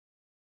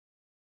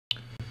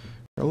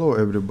Hello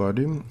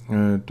everybody.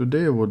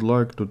 Today I would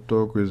like to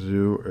talk with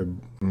you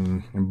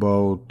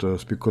about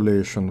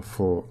speculation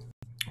for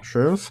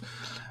shares,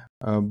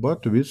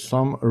 but with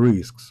some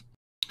risks.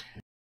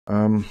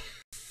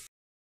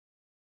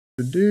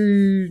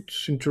 Today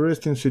it's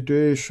interesting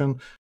situation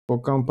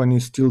for company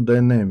Steel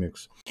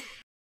Dynamics.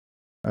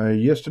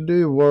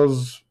 Yesterday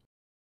was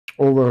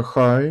over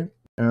high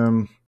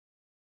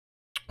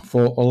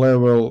for a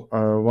level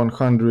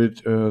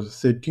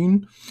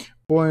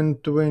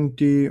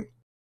 113.20.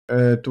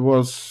 It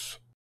was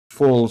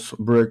false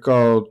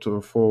breakout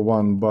for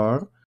 1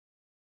 bar.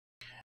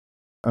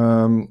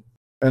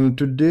 And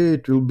today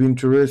it will be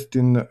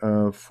interesting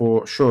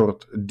for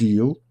short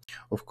deal,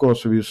 of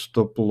course with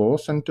stop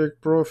loss and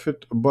take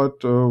profit.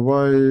 But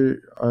why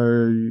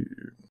I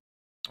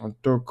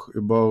talk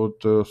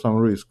about some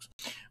risks?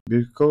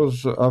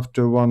 Because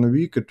after 1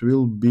 week it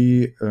will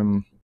be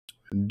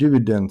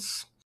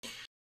dividends,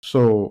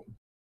 so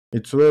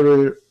it's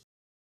very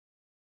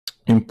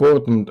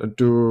important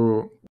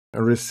to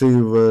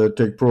receive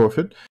take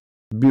profit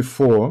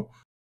before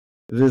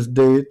this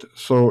date.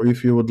 So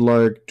if you would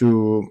like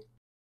to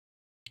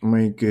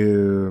make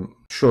a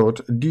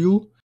short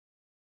deal,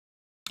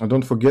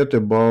 don't forget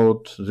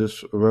about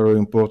this very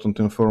important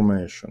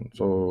information.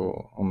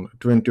 So on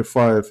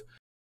 25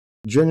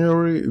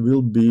 January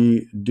will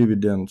be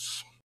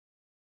dividends,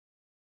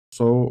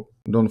 so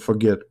don't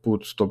forget,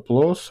 put stop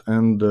loss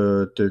and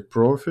take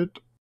profit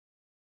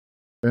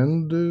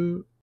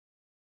and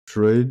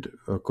trade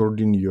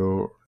according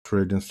your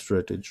trading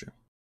strategy.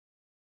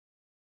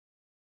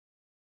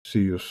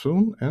 See you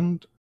soon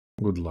and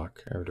good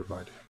luck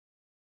everybody.